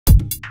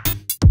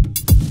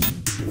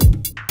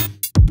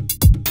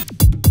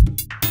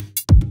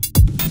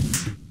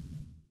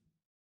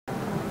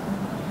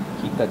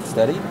that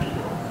steady.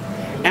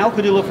 Al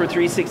Caudullo for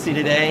 360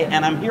 Today,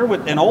 and I'm here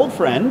with an old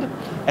friend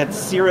at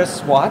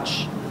Cryus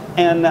Watch.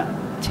 And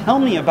tell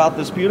me about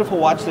this beautiful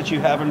watch that you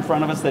have in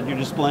front of us that you're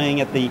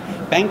displaying at the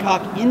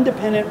Bangkok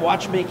Independent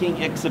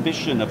Watchmaking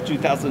Exhibition of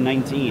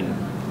 2019.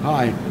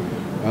 Hi.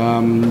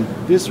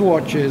 This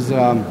watch is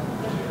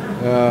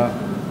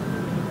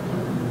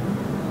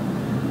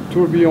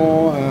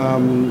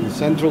tourbillon,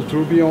 central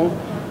tourbillon,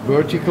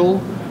 vertical,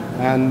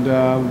 and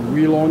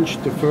we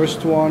launched the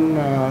first one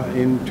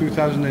in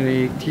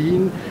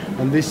 2018,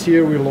 and this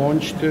year we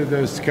launched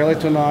the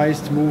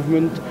skeletonized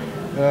movement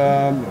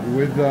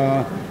with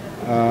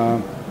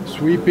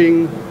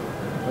sweeping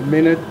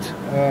minute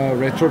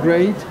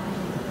retrograde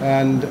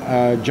and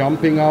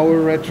jumping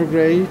hour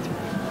retrograde.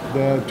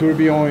 The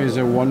tourbillon is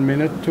a 1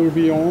 minute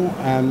tourbillon,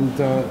 and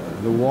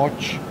the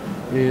watch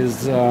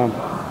is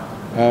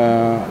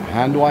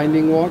hand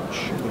winding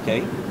watch,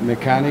 okay,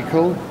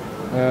 mechanical,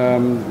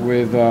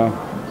 with there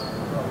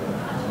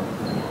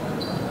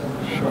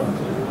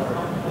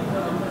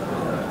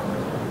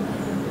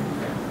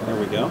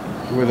we go,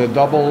 with a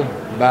double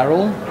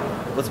barrel.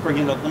 Let's bring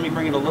it. Let me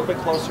bring it a little bit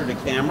closer to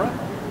camera,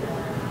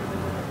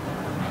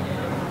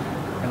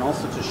 and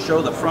also to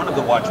show the front of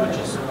the watch, which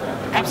is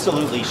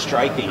absolutely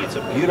striking. It's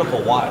a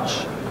beautiful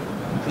watch.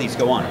 Please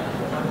go on.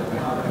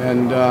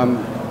 And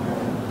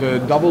the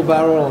double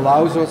barrel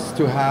allows us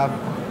to have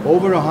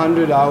over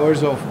 100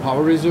 hours of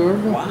power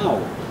reserve. Wow.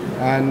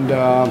 And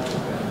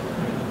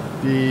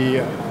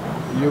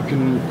you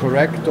can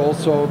correct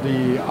also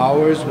the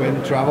hours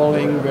when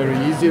traveling very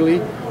easily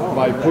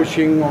by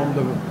pushing on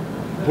the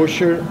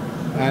pusher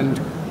and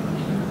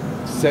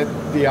set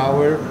the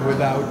hour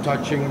without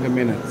touching the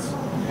minutes.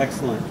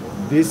 Excellent.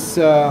 This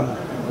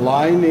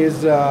line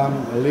is a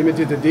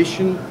limited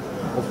edition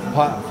of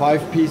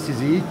 5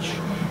 pieces each.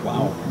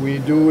 Wow. We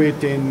do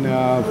it in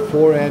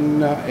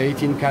 4N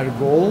 18 karat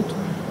gold,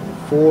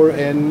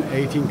 4N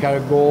 18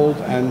 karat gold,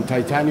 and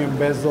titanium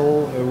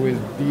bezel with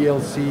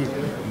DLC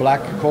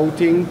black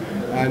coating,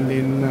 and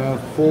in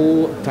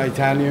full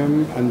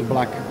titanium and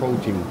black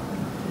coating.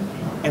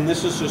 And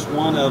this is just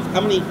one of,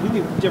 how many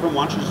different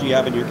watches do you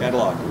have in your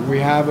catalog? We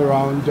have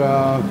around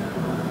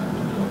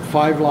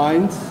 5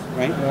 lines,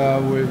 right?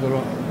 With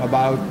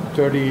about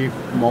 30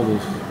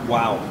 models.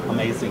 Wow,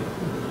 amazing.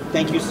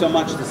 Thank you so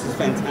much. This is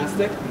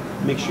fantastic.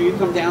 Make sure you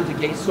come down to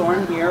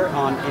Gaysorn here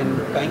in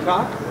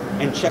Bangkok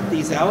and check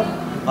these out.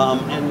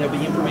 And there'll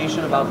be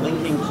information about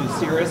linking to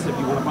Cryus if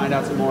you want to find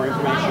out some more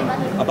information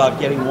about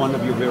getting one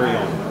of your very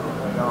own.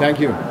 Thank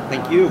you.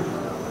 Thank you.